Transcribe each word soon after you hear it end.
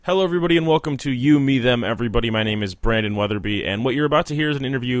Hello, everybody, and welcome to You, Me, Them, Everybody. My name is Brandon Weatherby, and what you're about to hear is an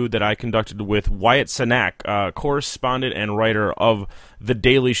interview that I conducted with Wyatt Cenac, correspondent and writer of The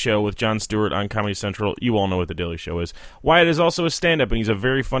Daily Show with Jon Stewart on Comedy Central. You all know what The Daily Show is. Wyatt is also a stand-up, and he's a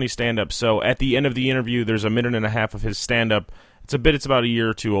very funny stand-up, so at the end of the interview, there's a minute and a half of his stand-up. It's about a year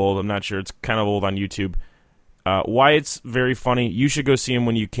or two old. I'm not sure. It's kind of old on YouTube. Wyatt's very funny. You should go see him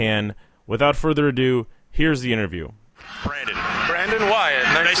when you can. Without further ado, here's the interview. Brandon Wyatt,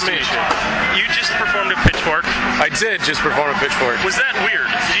 nice to meet you. You just performed at Pitchfork. I did just perform at Pitchfork. Was that weird?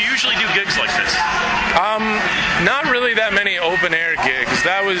 Do you usually do gigs like this? Not really that many open air gigs.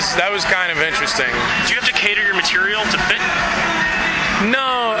 That was kind of interesting. Do you have to cater your material to fit?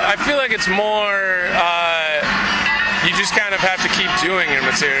 No, I feel like it's more, you just kind of have to keep doing your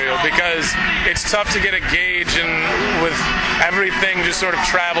material because it's tough to get a gauge and with everything just sort of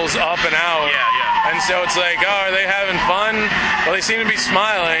travels up and out. Yeah. And so it's like, oh, are they having fun? Well, they seem to be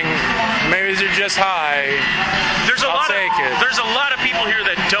smiling. Maybe they're just high. There's a lot of people here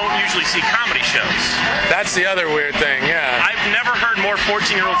that don't usually see comedy shows. That's the other weird thing, yeah. I've never heard more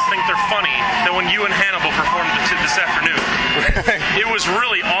 14-year-olds think they're funny than when you and Hannibal performed this afternoon. It was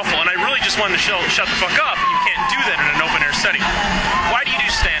really awful, and I really just wanted to shut the fuck up. You can't do that in an open-air setting. Why do you do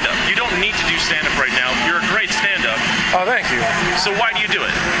stand-up? You don't need to do stand-up right now. You're a great stand-up. Oh, thank you. So why do you do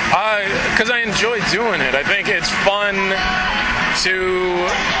it? Because I enjoy doing it. I think it's fun to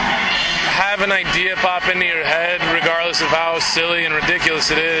have an idea pop into your head, regardless of how silly and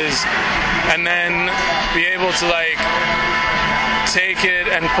ridiculous it is, and then be able to take it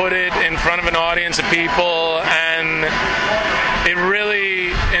and put it in front of an audience of people, and it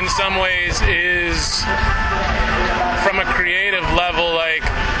really, in some ways, is from a creative level,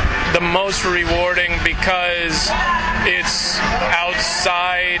 the most rewarding because it's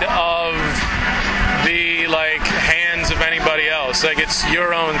outside of the hands of anybody else. It's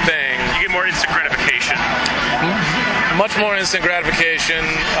your own thing. You get more instant gratification. Much more instant gratification.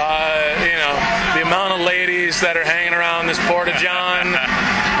 The amount of ladies that are hanging around this Porta-John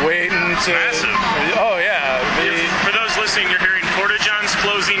waiting to... Massive. Oh, yeah. For those listening, you're hearing Porta-John's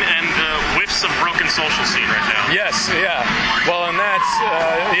closing and the whiffs of broken social scene right now. Yes, yeah. Well, and that's,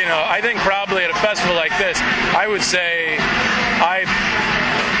 I think probably at a festival like this, I would say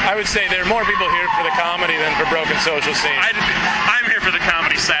there are more people here for the comedy than for broken social scene. I'm here for the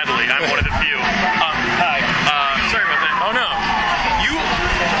comedy, sadly. I'm one of the few. Hi. Sorry about that. Oh, no.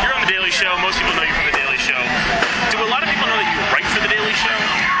 You're on The Daily Show. Most people know you from The Daily Show. Do a lot of people know that you write for The Daily Show?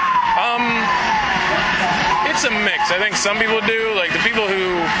 It's a mix. I think some people do, the people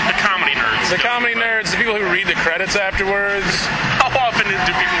who... The comedy nerds. The comedy nerds, the people who read the credits afterwards. How often do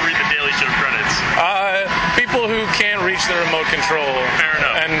people read The Daily Show credits? People who can't reach the remote control. Fair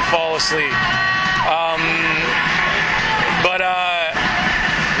enough. And fall asleep.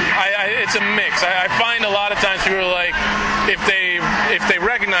 It's a mix. I find a lot of times people are if they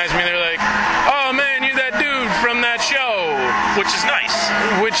recognize me, they're like, oh man, you're that dude from that show. Which is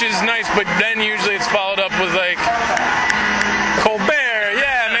nice. But then usually it's followed up with Colbert,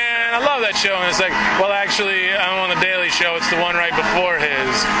 yeah man, I love that show. And it's well actually, I'm on The Daily Show, it's the one right before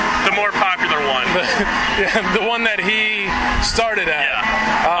his. The more popular one. The one that he started at.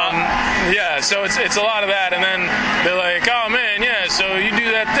 Yeah. So it's a lot of that, and then they're like, oh man, yeah, so you do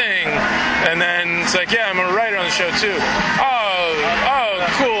that thing. And then it's yeah, I'm a writer on the show too. Oh,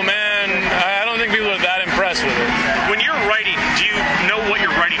 cool, man. I don't think people are that impressed with it. When you're writing, do you know what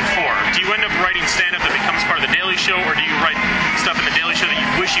you're writing for? Do you end up writing stand-up that becomes part of The Daily Show, or do you write stuff in The Daily Show that you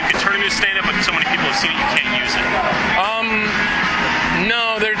wish you could turn into stand-up, but so many people have seen it you can't use it?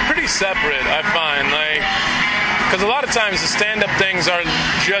 No, they're pretty separate, I find. Because a lot of times the stand-up things are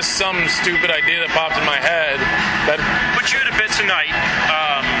just some stupid idea that popped in my head. But you had a bit tonight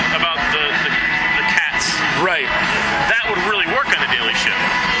about the cats. Right. That would really work on The Daily Show.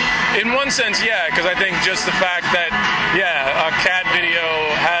 In one sense, yeah, because I think just the fact that, a cat video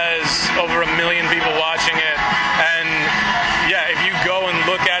has over 1 million people watching it, and if you go and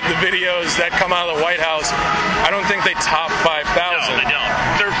look at the videos that come out of the White House, I don't think they top 5,000. No, they don't.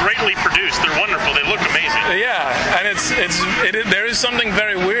 They're greatly produced. They're wonderful. They look amazing. Yeah, and there is something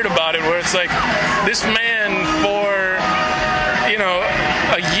very weird about it, where it's this man for,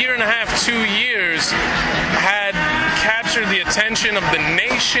 a year and a half, 2 years, had captured the attention of the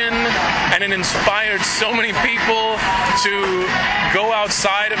nation, and it inspired so many people to go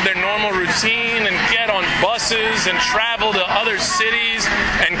outside of their normal routine and get on buses and travel to other cities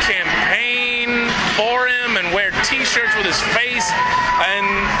and campaign for him and wear t-shirts with his face, and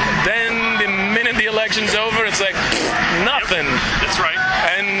then the minute the election's over, it's nothing. nothing. That's right.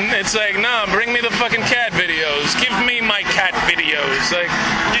 And it's like, nah, bring me the fucking cat videos. Give me my cat videos. Like,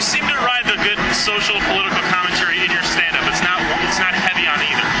 You seem to ride the good social, political commentary in your stand-up. It's not heavy on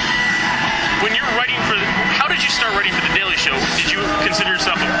either. When you're writing how did you start writing for The Daily Show? Did you consider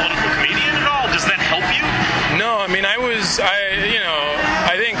yourself a political comedian at all? Does that help you? no, I mean, I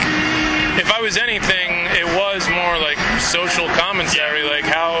think if I was anything, it was more like social commentary. Like,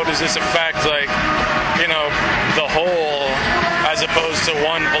 how does this affect, like, the whole, as opposed to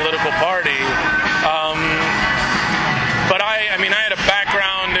one political party? But I had a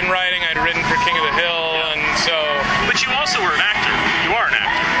background in writing. I'd written for King of the Hill, and so. But you also were an actor. You are an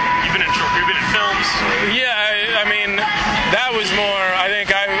actor. You've been in films. Yeah, I mean, that was more. I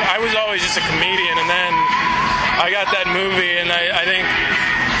think I was always just a comedian, and then I got that movie, and I think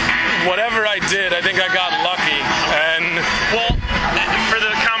whatever I did, I think I got lucky. And Well, for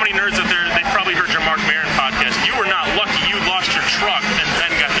the comedy nerds out there, they probably heard your Mark Maron podcast. You were not lucky. You lost your truck and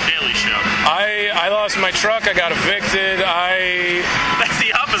then got The Daily Show. I lost my truck. I got evicted. That's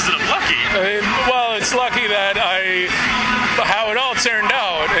the opposite of lucky. Well, it's lucky that how it all turned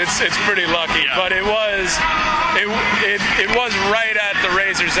out. It's pretty lucky, Yeah. but it was right at the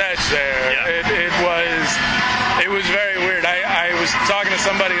razor's edge there. Yeah. It was very weird. I was talking to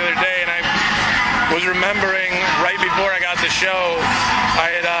somebody the other day, and I was remembering right before I got the show, I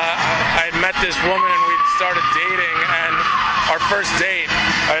had met this woman, and we'd started dating, and our first date,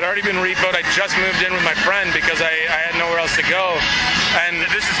 I had already been repoed. I just moved in with my friend because I had nowhere else to go. And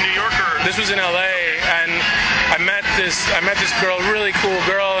This is New York, or this was in LA, and I met this girl, really cool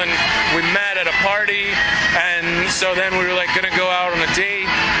girl, and we met at a party, and so then we were like gonna go out on a date,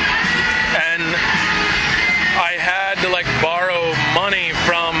 and I had to like borrow money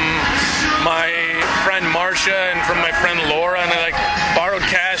from my friend Marcia and from my friend Laura, and I like borrowed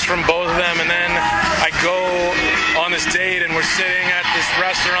cash from both of them, and then I go on this date, and we're sitting at this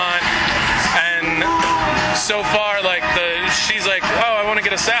restaurant, and so far, like, she's like, oh, I want to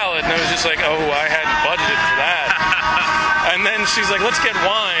get a salad, and I was just like, oh, I hadn't budgeted for that. And then she's like, let's get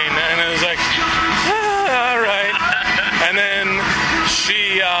wine, and I was like, all right. And then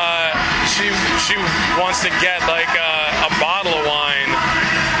she wants to get like a bottle of wine.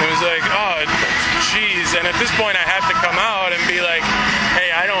 It was like, oh, geez. And at this point, I have to come out and be like,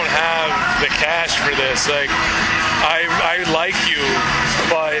 hey, I don't have the cash for this. Like, I like you,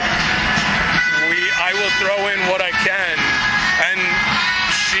 but I will throw in what I can. And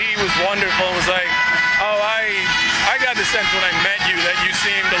she was wonderful and was like, oh, I got the sense when I met you that you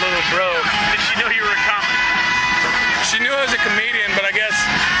seemed a little broke. did she know you were a comic? She knew I was a comedian, but I guess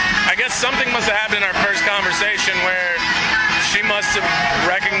something must have happened in our first conversation where she must have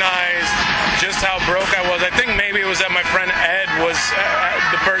recognized just how broke I was. I think maybe it was that my friend Ed was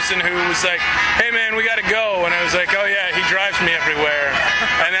the person who was like, hey man, we gotta go. And I was like, oh yeah, he drives me everywhere.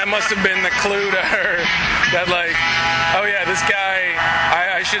 And that must have been the clue to her that like, oh yeah, this guy,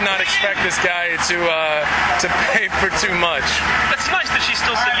 I should not expect this guy to pay for too much. That's nice that she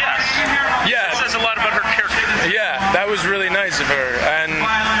still said yes. Yeah. It says a lot about her character. Yeah, that was really nice of her, and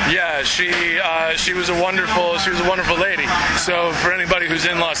yeah, she was a wonderful lady. So for anybody who's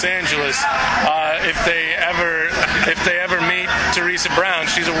in Los Angeles, if they ever meet Teresa Brown,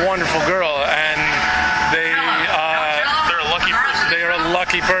 she's a wonderful girl, and They're a lucky person. they are a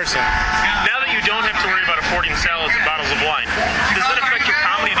lucky person. Now that you don't have to worry about affording salads and bottles of wine, does that affect your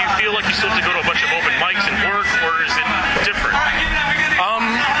comedy? Do you feel like you still have to go to a bunch of open mics and work, or is it different?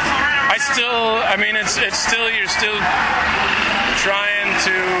 It's still, you're still trying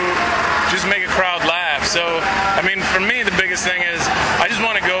to just make a crowd laugh. So, I mean, for me, the biggest thing is I just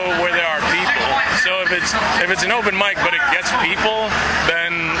want to go where there are people. So if it's an open mic but it gets people,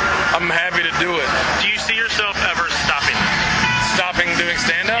 then I'm happy to do it. Do you see yourself ever stopping? Stopping doing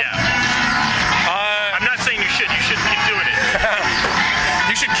stand-up? Yeah. I'm not saying you should. You should keep doing it.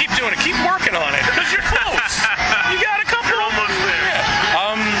 You should keep doing it. Keep working on it because you're close. You got a couple. You're almost there.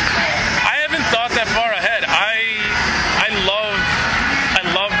 I haven't thought that far ahead. I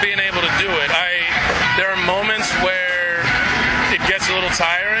love being able to do it. There are moments where it gets a little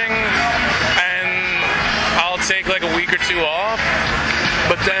tiring, and I'll take like a week or two off.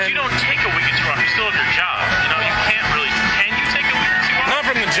 But then You don't take a week or two off. You still have your job. You know, you can't really. Can you take a week or two off? not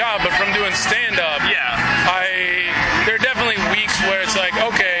from the job, but from doing stand-up. Yeah. There are definitely weeks where it's like,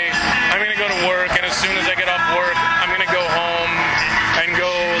 okay, I'm gonna go to work, and as soon as I get off work, I'm gonna go home and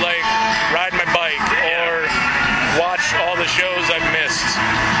go like ride my bike or watch all the shows I've missed.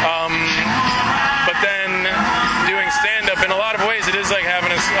 But then doing stand-up, in a lot of ways, it is like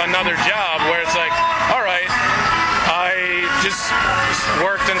having another job where it's like, all right, I just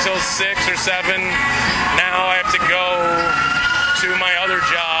worked until 6 or 7. Now I have to go to my other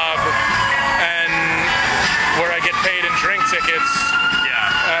job, and where I get paid in drink tickets. Yeah,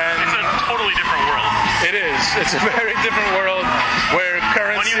 And it's a totally different world. it is. It's a very different world where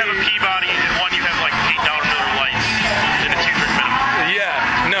currency. One you have a Peabody, and one you have like $8 Miller Lights and a 2-drink minimum.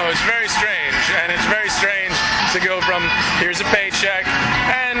 Yeah, no, it's very strange, and it's very strange to go from here's a paycheck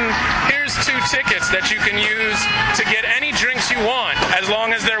and here's 2 tickets that you can use to get any drinks you want, as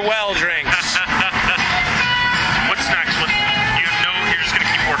long as they're well drinks. What's next? You're just gonna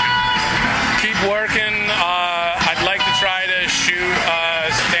keep working. Keep working. I'd like to try to shoot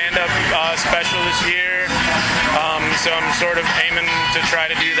a stand-up special this year, so I'm sort of aiming to try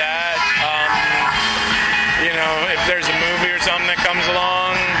to do that. If there's a movie or something that comes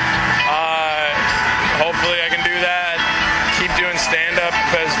along, hopefully I can do that. Keep doing stand-up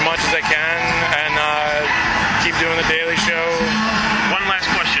as much as I can, and keep doing The Daily Show. One last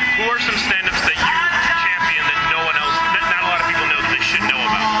question. Who are some stand-ups that you champion that no one else, that not a lot of people know that they should know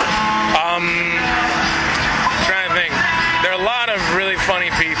about? Trying to think. There are a lot of really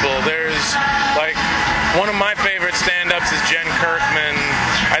funny people. There's, like, one of my favorite stand-ups is Jen Kirkman.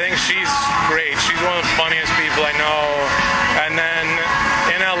 I think she's great. She's one of the funniest people I know. And then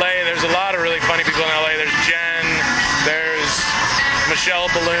in LA, there's a lot of really funny people in LA. There's Jen, there's Michelle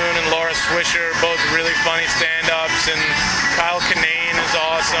Balloon and Laura Swisher, both really funny stand-ups, and Kyle Kinane is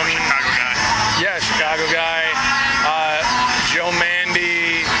awesome. Chicago guy. Yeah, Chicago guy. Joe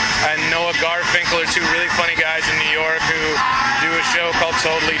Mandy and Noah Garfinkel are 2 really funny guys in New York who do a show called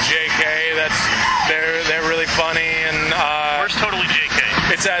Totally JK. They're really funny. And Where's Totally JK?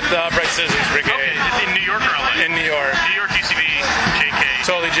 it's at the Upright Citizens Brigade. Okay, it's in New York or LA? In New York. New York, UCB, JK.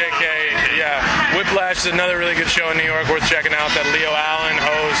 Totally JK, yeah. Whiplash is another really good show in New York worth checking out that Leo Allen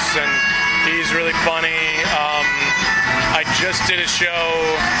hosts, and he's really funny. I just did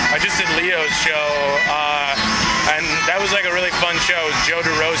Leo's show, and that was like a really fun show. It was Joe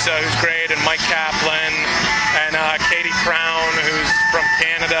DeRosa, who's great, and Mike Kaplan, and Katie Crown, who's from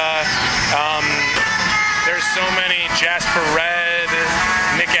Canada. There's so many, Jasper Red,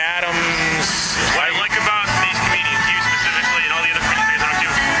 Nick Adams. What I like about these comedians, you specifically, and all the other comedians I talk to,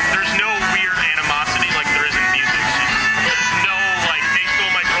 there's no weird animosity like there is in music. There's no, like, they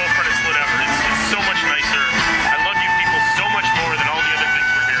stole my girlfriend, it's whatever. It's so much nicer. I love you people so much more than all the other things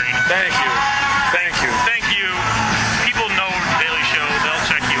we're hearing. Thank you. Thank you. Thank you. People know The Daily Show. They'll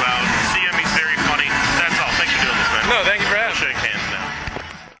check you out. CME's very funny. That's all. Thanks for doing this, man. No, thank you for We'll having me. shake hands now.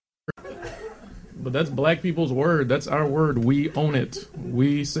 But that's black people's word. That's our word. We own it.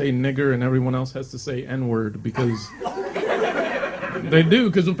 We say nigger and everyone else has to say N-word because they do,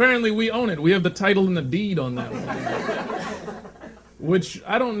 because apparently we own it. We have the title and the deed on that one. Which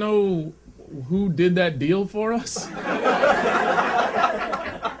I don't know who did that deal for us.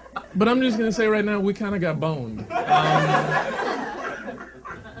 But I'm just going to say right now, we kind of got boned.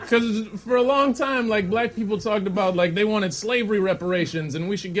 Because for a long time, like, black people talked about, like, they wanted slavery reparations and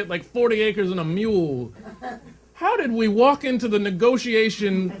we should get, like, 40 acres and a mule. How did we walk into the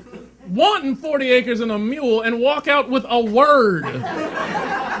negotiation wanting 40 acres and a mule and walk out with a word?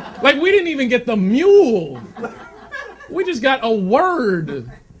 Like, we didn't even get the mule. We just got a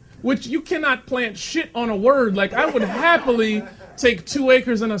word, which you cannot plant shit on a word. Like, I would happily take 2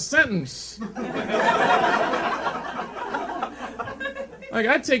 acres and a sentence. Like,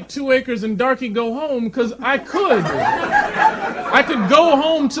 I'd take 2 acres and Darky go home because I could. I could go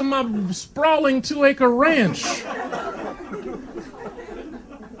home to my sprawling 2-acre ranch.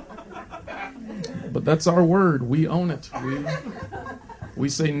 But that's our word. We own it. We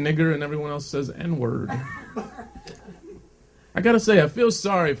say nigger and everyone else says N-word. I gotta say, I feel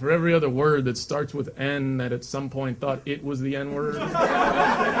sorry for every other word that starts with N that at some point thought it was the N-word.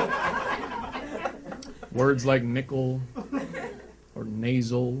 Words like nickel, or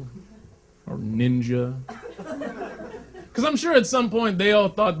nasal, or ninja. Because I'm sure at some point they all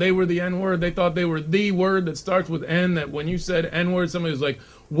thought they were the N-word. They thought they were the word that starts with N, that when you said N-word, somebody was like,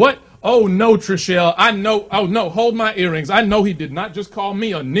 what? Oh, no, Trishelle, I know. Oh, no, hold my earrings. I know he did not just call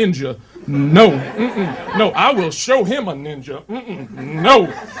me a ninja. No. Mm-mm. No, I will show him a ninja. Mm-mm. No.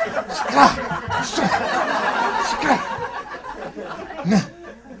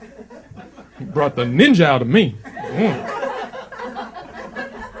 He brought the ninja out of me.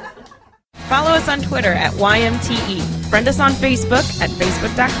 Follow us on Twitter at YMTE. Friend us on Facebook at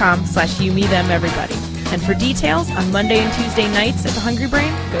facebook.com/YouMeThemEverybody. And for details on Monday and Tuesday nights at the Hungry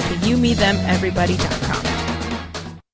Brain, go to YouMeThemEverybody.com.